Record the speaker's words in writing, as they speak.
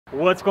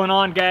What's going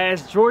on,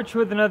 guys? George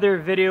with another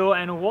video,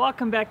 and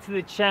welcome back to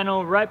the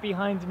channel. Right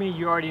behind me,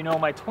 you already know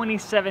my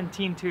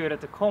 2017 Toyota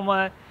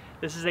Tacoma.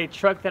 This is a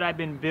truck that I've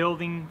been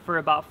building for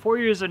about 4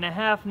 years and a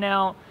half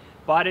now.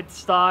 Bought it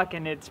stock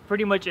and it's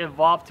pretty much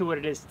evolved to what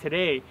it is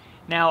today.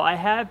 Now, I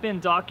have been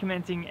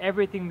documenting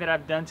everything that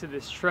I've done to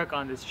this truck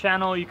on this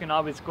channel. You can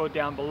always go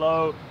down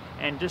below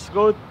and just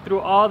go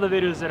through all the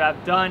videos that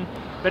I've done.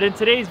 But in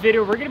today's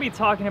video, we're going to be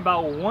talking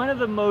about one of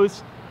the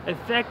most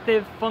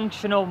effective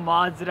functional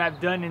mods that I've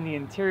done in the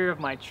interior of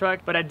my truck.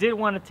 But I did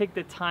want to take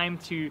the time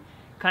to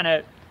kind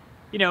of,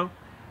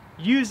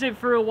 use it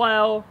for a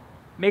while,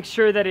 make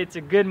sure that it's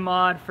a good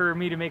mod for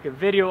me to make a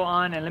video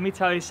on. And let me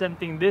tell you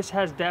something, this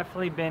has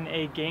definitely been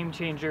a game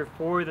changer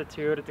for the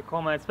Toyota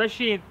Tacoma,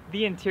 especially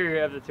the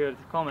interior of the Toyota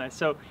Tacoma.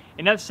 So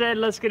enough said,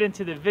 let's get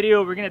into the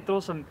video. We're gonna throw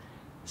some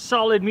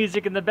solid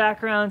music in the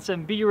background,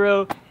 some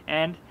B-roll,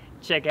 and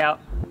check out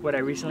what I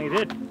recently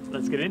did.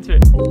 Let's get into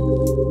it.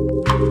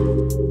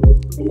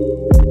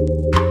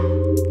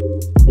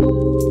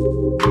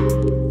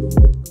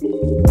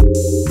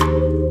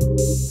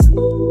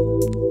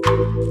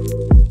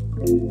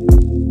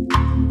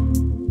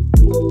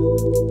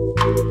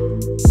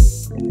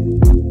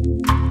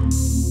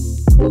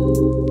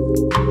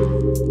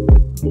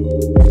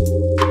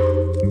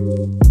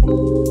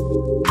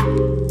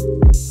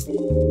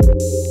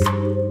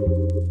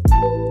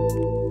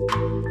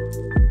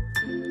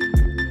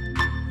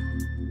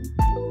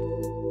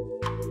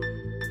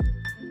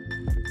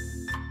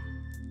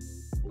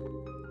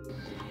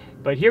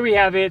 But here we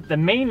have it, the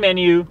main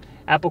menu.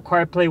 Apple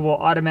CarPlay will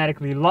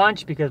automatically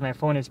launch because my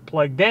phone is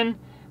plugged in.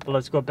 But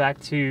let's go back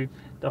to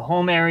the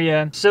home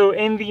area. So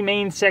in the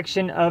main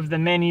section of the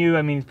menu,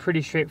 it's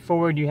pretty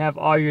straightforward. You have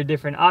all your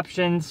different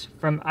options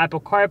from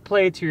Apple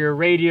CarPlay to your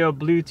radio,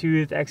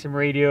 Bluetooth, XM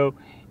radio,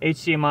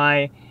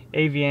 HDMI,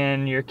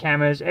 AVN, your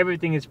cameras,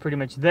 everything is pretty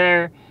much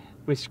there.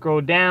 We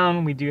scroll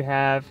down, we do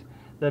have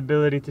the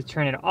ability to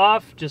turn it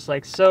off, just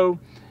like so.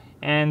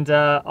 And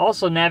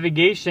also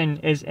navigation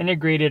is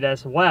integrated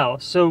as well.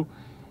 So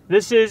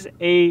this is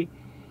an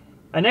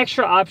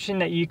extra option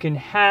that you can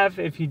have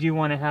if you do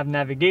want to have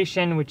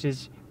navigation, which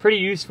is pretty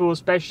useful,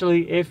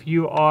 especially if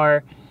you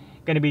are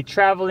going to be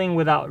traveling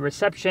without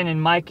reception. In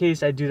my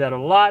case, I do that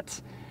a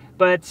lot.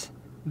 But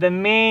the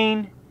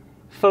main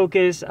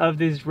focus of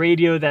this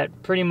radio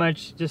that pretty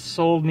much just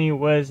sold me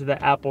was the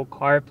Apple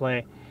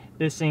CarPlay.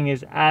 This thing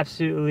is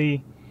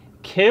absolutely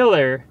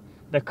killer.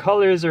 The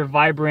colors are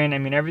vibrant.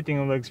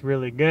 Everything looks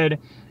really good.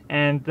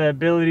 And the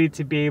ability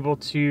to be able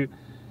to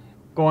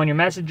go on your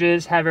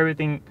messages, have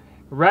everything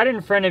right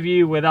in front of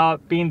you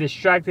without being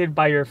distracted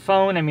by your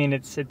phone,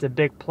 it's a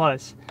big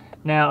plus.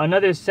 Now,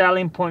 another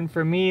selling point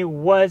for me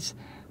was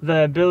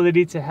the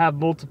ability to have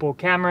multiple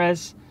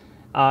cameras.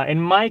 In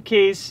my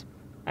case,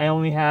 I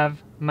only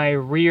have my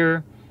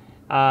rear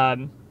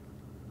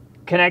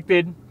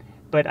connected,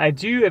 but I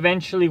do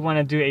eventually want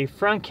to do a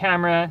front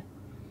camera,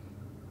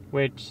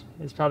 which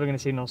is probably going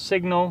to say no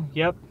signal.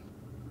 Yep.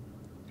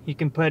 You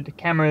can put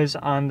cameras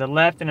on the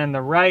left and on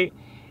the right.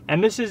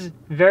 And this is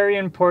very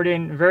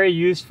important, very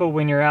useful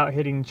when you're out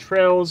hitting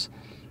trails.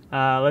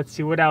 Let's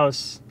see, what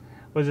else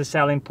was a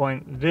selling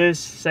point? This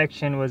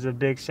section was a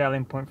big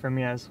selling point for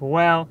me as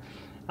well,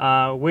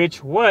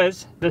 which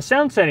was the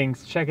sound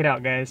settings. Check it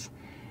out, guys.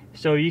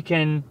 So you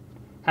can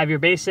have your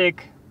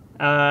basic,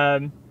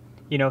 fade,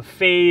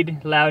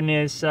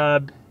 loudness,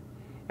 sub,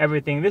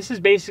 everything. This is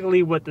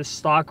basically what the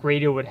stock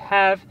radio would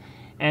have.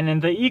 And then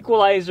the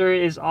equalizer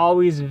is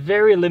always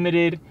very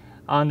limited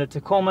on the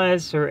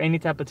Tacomas or any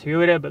type of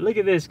Toyota. But look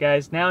at this,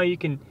 guys. Now you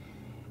can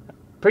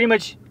pretty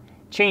much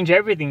change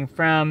everything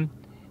from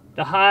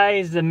the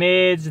highs, the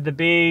mids, the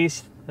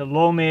bass, the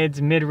low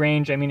mids,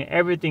 mid-range.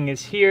 Everything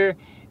is here.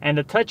 And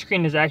the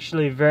touchscreen is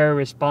actually very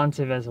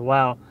responsive as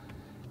well.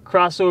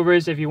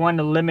 Crossovers, if you want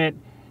to limit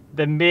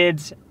the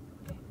mids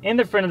in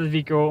the front of the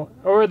vehicle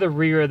or the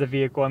rear of the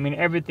vehicle,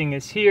 everything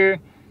is here.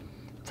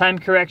 Time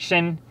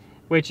correction,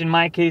 which in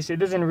my case it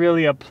doesn't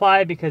really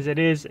apply because it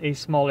is a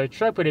smaller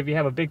truck, but if you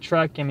have a big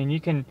truck,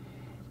 you can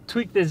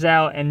tweak this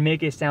out and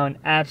make it sound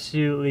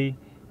absolutely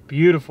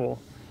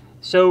beautiful.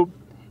 So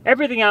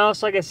everything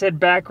else, like I said,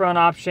 background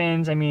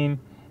options,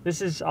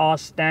 this is all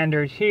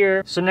standard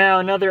here. So now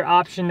another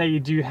option that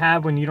you do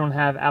have when you don't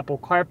have Apple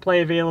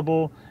CarPlay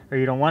available, or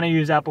you don't want to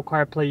use Apple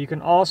CarPlay, you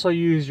can also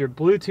use your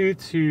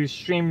Bluetooth to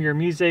stream your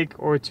music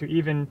or to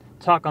even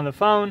talk on the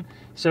phone.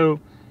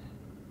 So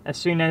as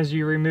soon as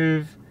you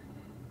remove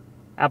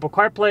Apple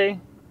CarPlay,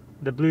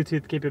 the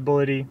Bluetooth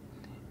capability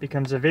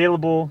becomes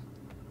available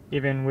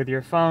even with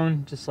your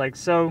phone, just like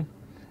so.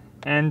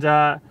 And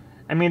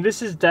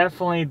this is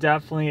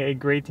definitely a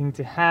great thing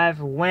to have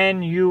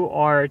when you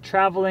are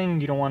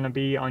traveling. You don't want to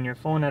be on your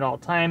phone at all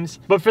times.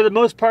 But for the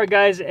most part,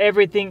 guys,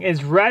 everything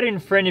is right in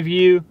front of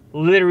you.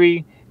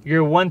 Literally,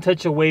 you're one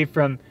touch away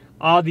from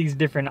all these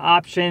different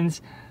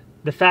options.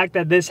 The fact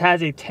that this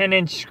has a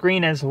 10-inch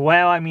screen as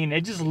well,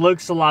 it just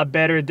looks a lot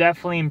better. It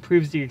definitely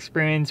improves the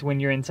experience when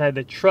you're inside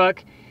the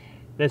truck.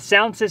 The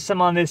sound system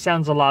on this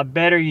sounds a lot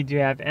better. You do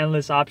have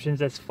endless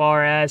options as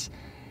far as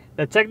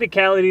the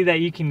technicality that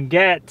you can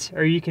get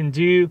or you can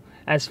do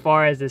as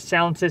far as the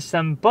sound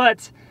system.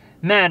 But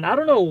man, I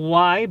don't know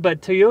why,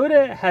 but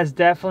Toyota has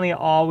definitely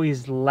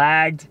always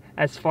lagged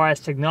as far as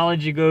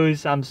technology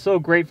goes. I'm so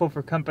grateful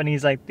for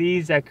companies like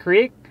these that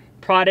create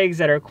products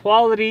that are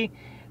quality,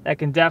 that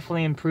can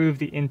definitely improve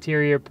the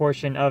interior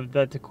portion of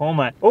the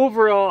Tacoma.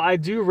 Overall, I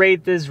do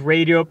rate this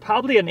radio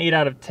probably an 8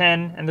 out of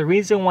 10. And the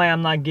reason why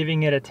I'm not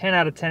giving it a 10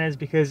 out of 10 is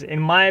because, in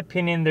my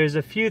opinion, there's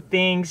a few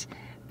things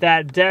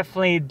that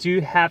definitely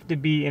do have to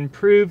be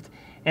improved.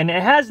 And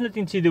it has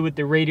nothing to do with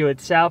the radio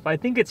itself. I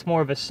think it's more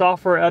of a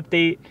software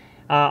update.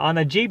 On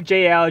the Jeep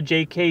JL,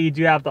 JK, you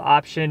do have the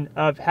option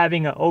of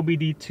having an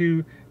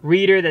OBD2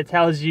 reader that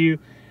tells you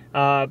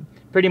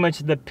pretty much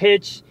the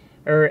pitch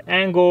or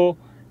angle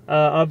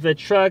of the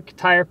truck,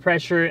 tire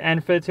pressure.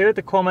 And for the Toyota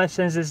Tacoma,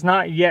 since it's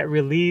not yet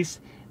released,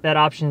 that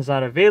option is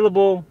not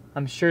available.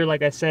 I'm sure,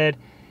 like I said,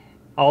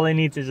 all it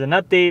needs is an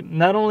update.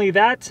 Not only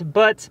that,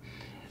 but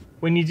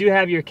when you do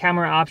have your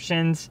camera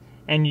options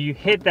and you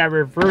hit that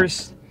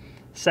reverse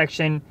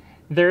section,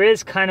 there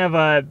is kind of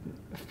a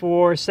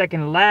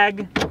 4-second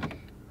lag,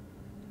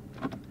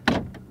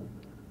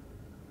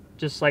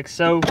 just like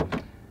so.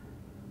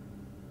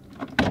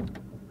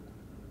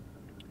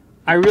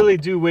 I really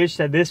do wish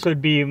that this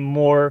would be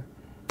more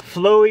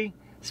flowy,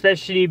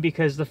 especially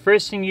because the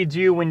first thing you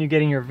do when you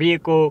get in your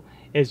vehicle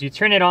is you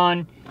turn it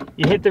on,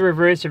 you hit the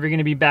reverse if you're going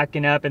to be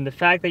backing up, and the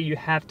fact that you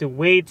have to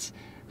wait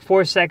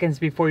 4 seconds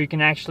before you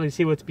can actually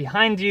see what's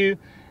behind you,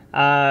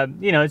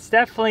 you know, it's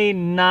definitely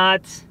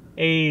not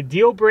a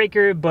deal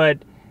breaker, but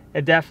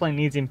it definitely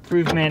needs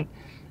improvement.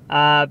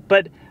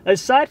 But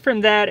aside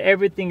from that,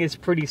 everything is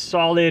pretty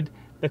solid.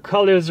 The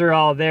colors are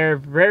all there,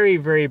 very,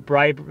 very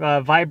bright,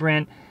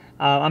 vibrant.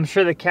 I'm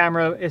sure the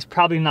camera is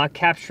probably not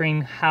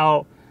capturing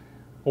how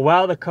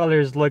well the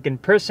colors look in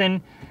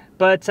person,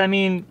 but I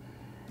mean,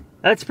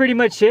 that's pretty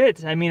much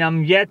it. I mean,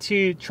 I'm yet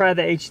to try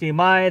the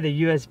HDMI,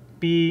 the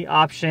USB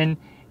option.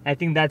 I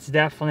think that's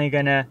definitely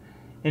gonna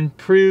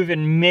improve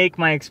and make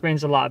my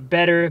experience a lot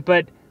better,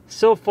 but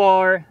so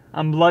far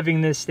I'm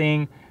loving this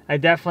thing. I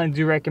definitely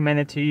do recommend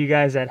it to you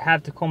guys that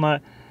have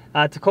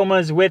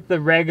Tacomas with the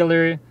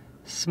regular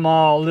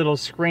small little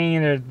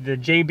screen or the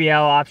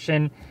JBL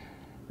option.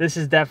 This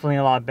is definitely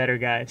a lot better,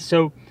 guys.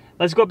 So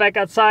let's go back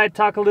outside,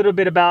 talk a little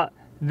bit about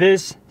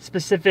this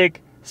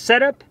specific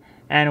setup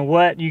and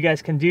what you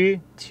guys can do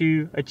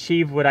to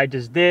achieve what I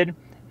just did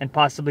and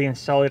possibly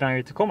install it on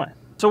your Tacoma.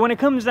 So when it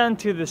comes down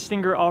to the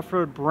Stinger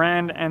off-road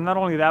brand, and not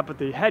only that, but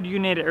the head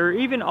unit or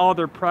even all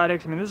their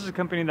products, I mean, this is a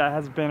company that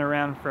has been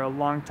around for a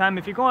long time.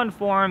 If you go on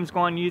forums, go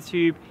on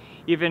YouTube,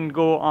 even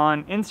go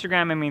on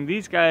Instagram, I mean,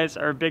 these guys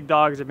are big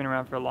dogs, have been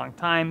around for a long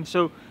time.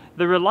 So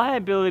the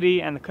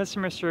reliability and the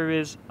customer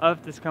service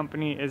of this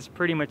company is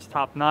pretty much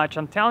top notch.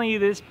 I'm telling you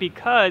this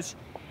because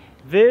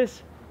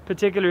this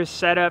particular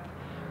setup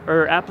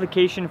or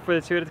application for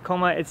the Toyota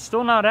Tacoma, it's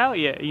still not out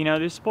yet. You know,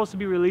 they're supposed to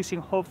be releasing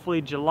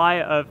hopefully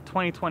July of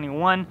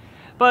 2021.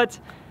 But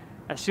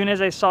as soon as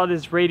I saw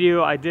this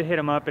radio, I did hit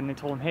them up and I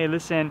told them, hey,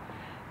 listen,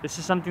 this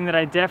is something that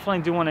I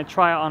definitely do want to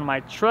try on my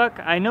truck.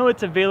 I know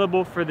it's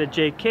available for the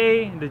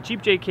JK, the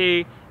Jeep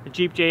JK, the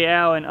Jeep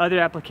JL, and other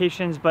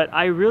applications, but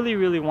I really,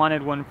 really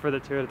wanted one for the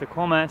Toyota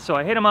Tacoma. So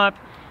I hit them up.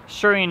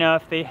 Sure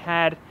enough, they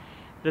had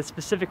the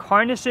specific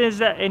harnesses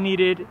that I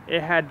needed.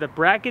 It had the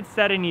brackets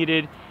that I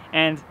needed,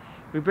 and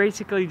we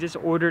basically just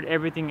ordered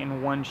everything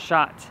in one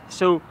shot.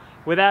 So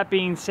with that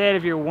being said,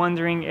 if you're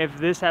wondering if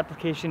this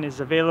application is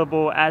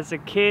available as a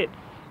kit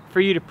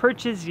for you to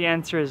purchase, the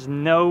answer is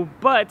no.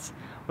 But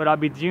what I'll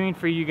be doing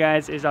for you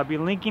guys is I'll be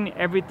linking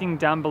everything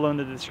down below in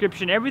the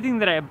description, everything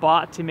that I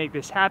bought to make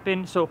this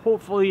happen. So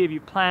hopefully if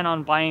you plan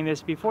on buying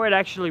this before it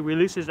actually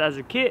releases as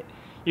a kit,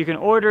 you can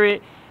order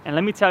it. And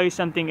let me tell you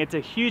something, it's a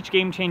huge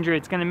game changer.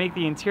 It's gonna make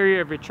the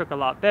interior of your truck a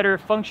lot better.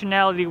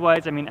 Functionality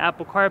wise, I mean,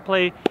 Apple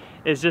CarPlay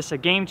is just a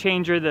game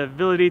changer. The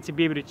ability to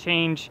be able to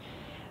change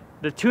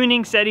the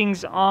tuning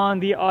settings on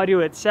the audio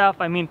itself,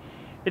 I mean,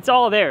 it's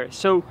all there.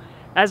 So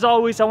as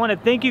always, I want to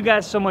thank you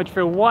guys so much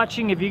for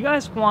watching. If you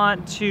guys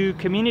want to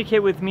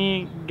communicate with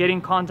me, get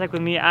in contact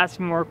with me, ask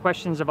me more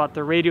questions about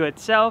the radio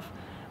itself,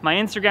 my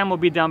Instagram will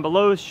be down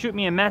below. Shoot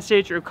me a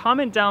message or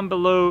comment down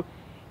below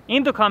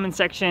in the comment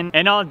section,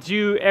 and I'll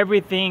do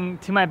everything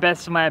to my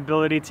best of my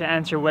ability to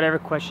answer whatever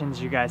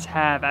questions you guys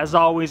have. As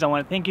always, I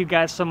want to thank you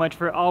guys so much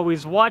for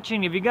always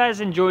watching. If you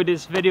guys enjoyed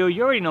this video,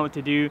 you already know what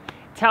to do.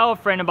 Tell a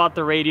friend about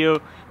the radio,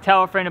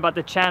 tell a friend about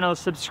the channel,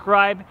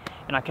 subscribe,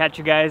 and I'll catch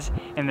you guys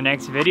in the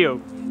next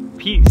video.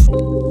 Peace.